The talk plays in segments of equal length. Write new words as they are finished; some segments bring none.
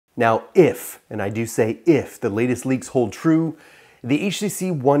Now if, and I do say if, the latest leaks hold true, the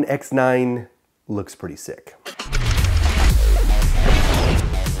HTC One X9 looks pretty sick.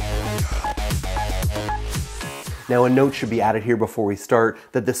 Now a note should be added here before we start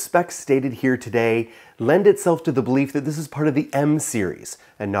that the specs stated here today lend itself to the belief that this is part of the M series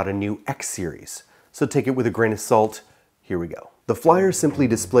and not a new X series. So take it with a grain of salt. Here we go. The flyer simply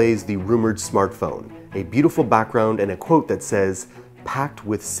displays the rumored smartphone, a beautiful background and a quote that says, "Packed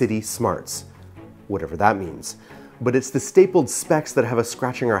with city smarts," whatever that means. But it's the stapled specs that have us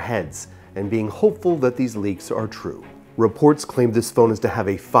scratching our heads and being hopeful that these leaks are true. Reports claim this phone is to have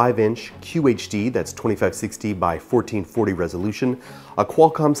a 5-inch QHD, that's 2560 by 1440 resolution, a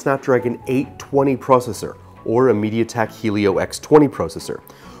Qualcomm Snapdragon 820 processor, or a MediaTek Helio X20 processor,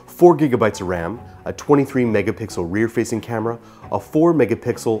 4 GB of RAM, a 23 megapixel rear-facing camera, a 4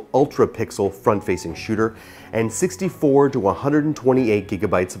 megapixel ultra-pixel front-facing shooter, and 64 to 128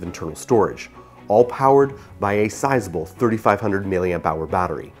 gigabytes of internal storage, all powered by a sizable 3500 mAh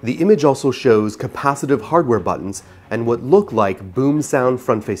battery. The image also shows capacitive hardware buttons and what look like boom sound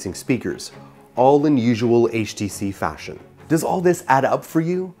front-facing speakers, all in usual HTC fashion. Does all this add up for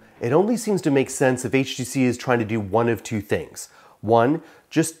you? It only seems to make sense if HTC is trying to do one of two things. One,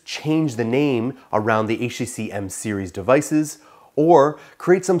 just change the name around the HTC M series devices, or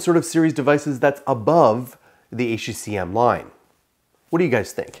create some sort of series devices that's above the HTC M line. What do you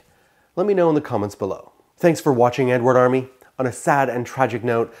guys think? Let me know in the comments below. Thanks for watching, Edward Army. On a sad and tragic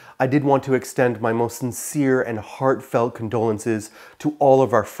note, I did want to extend my most sincere and heartfelt condolences to all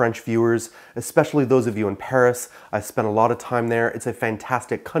of our French viewers, especially those of you in Paris. I spent a lot of time there. It's a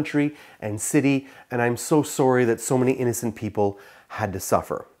fantastic country and city, and I'm so sorry that so many innocent people had to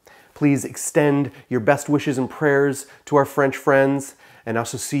suffer. Please extend your best wishes and prayers to our French friends, and I'll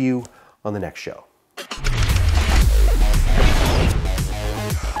also see you on the next show.